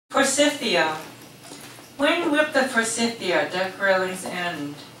Forsythia. Wind whipped the forsythia, deck railings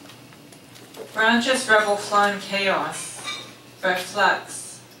end. Branches revel flying chaos, but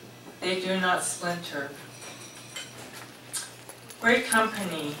flex, they do not splinter. Great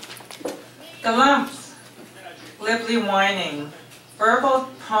company. The lumps, glibly whining, verbal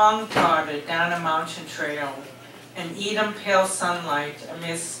prong prodded down a mountain trail, and Edom pale sunlight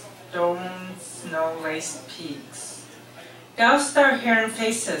amidst stone snow-laced peaks. Doused our hair and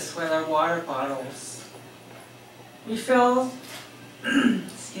faces with our water bottles. We filled,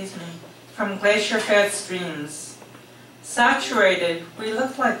 excuse me, from glacier-fed streams. Saturated, we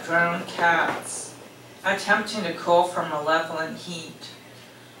looked like drowned cats, attempting to cool from malevolent heat.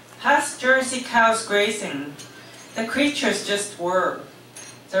 Past Jersey cows grazing, the creatures just were,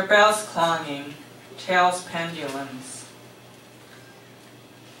 their bells clanging, tails pendulums.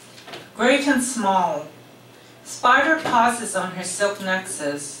 Great and small, Spider pauses on her silk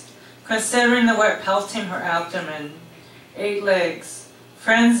nexus, considering the wet pelting her abdomen, 8 legs,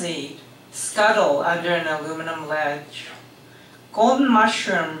 frenzied, scuttle under an aluminum ledge. Golden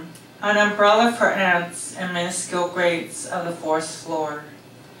mushroom, an umbrella for ants and minuscule grates of the forest floor.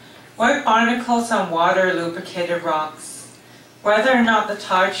 White barnacles on water-lubricated rocks. Whether or not the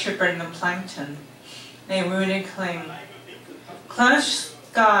tide should bring them plankton, they wound and cling. Clenched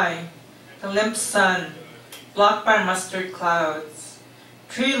sky, the limp sun, blocked by mustard clouds.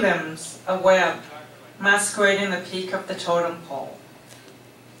 Tree limbs, a web, masquerading the peak of the totem pole.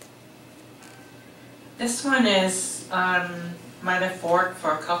 This one is metaphoric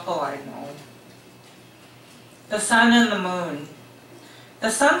for a couple I know. The sun and the moon. The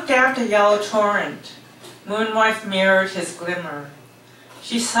sun dabbed a yellow torrent. Moonwife mirrored his glimmer.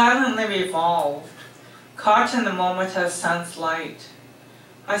 She silently revolved, caught in the moment of the sun's light.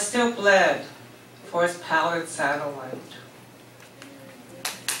 I still bled for his pallid satellite.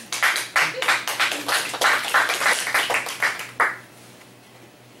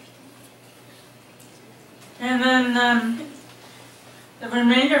 And then the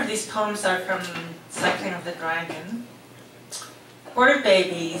remainder of these poems are from Cycling of the Dragon. Word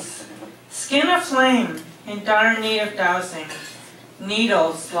babies, skin aflame in dire need of dowsing,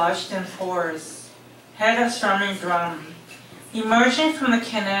 needles lodged in pores, head of strumming drum, emerging from the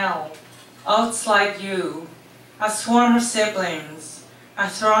canal, oats like you, a swarm of siblings, a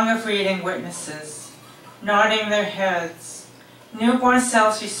throng of reading witnesses, nodding their heads, newborn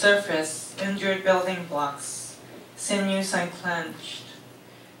cells resurface, injured building blocks, sinews unclenched.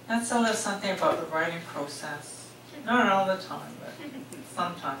 That's a little something about the writing process. Not all the time, but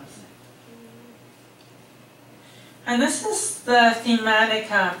sometimes. And this is the thematic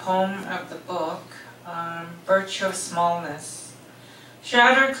poem of the book, Virtue of Smallness.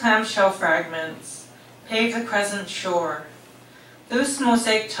 Shattered clamshell fragments pave the crescent shore. Loose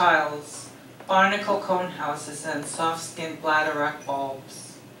mosaic tiles, barnacle cone houses, and soft-skinned bladderwrack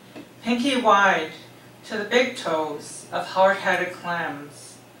bulbs. Pinky wide to the big toes of hard-headed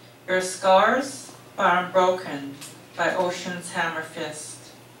clams. Your scars are unbroken by ocean's hammer fist.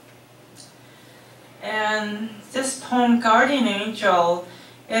 And this poem, Guardian Angel,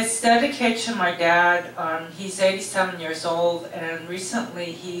 is dedicated to my dad. He's 87 years old, and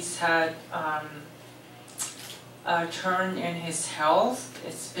recently he's had a turn in his health.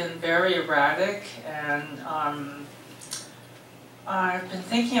 It's been very erratic, and I've been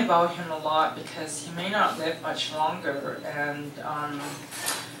thinking about him a lot because he may not live much longer. And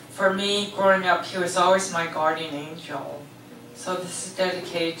for me, growing up, he was always my guardian angel. So this is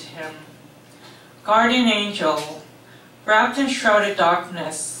dedicated to him. Guardian angel, wrapped in shrouded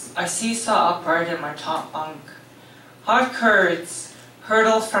darkness, I seesaw upright in my top bunk. Hot curds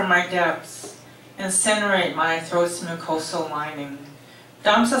hurtle from my depths, incinerate my throat's mucosal lining.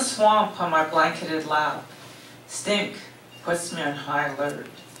 Dumps a swamp on my blanketed lap. Stink puts me on high alert.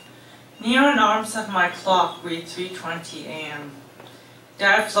 Neon arms of my clock read 3:20 a.m.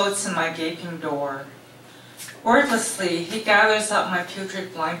 Dad floats in my gaping door. Wordlessly, he gathers up my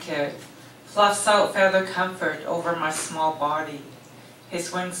putrid blanket, fluffs out feather comfort over my small body.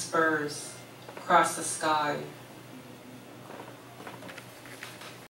 His wing spurs across the sky.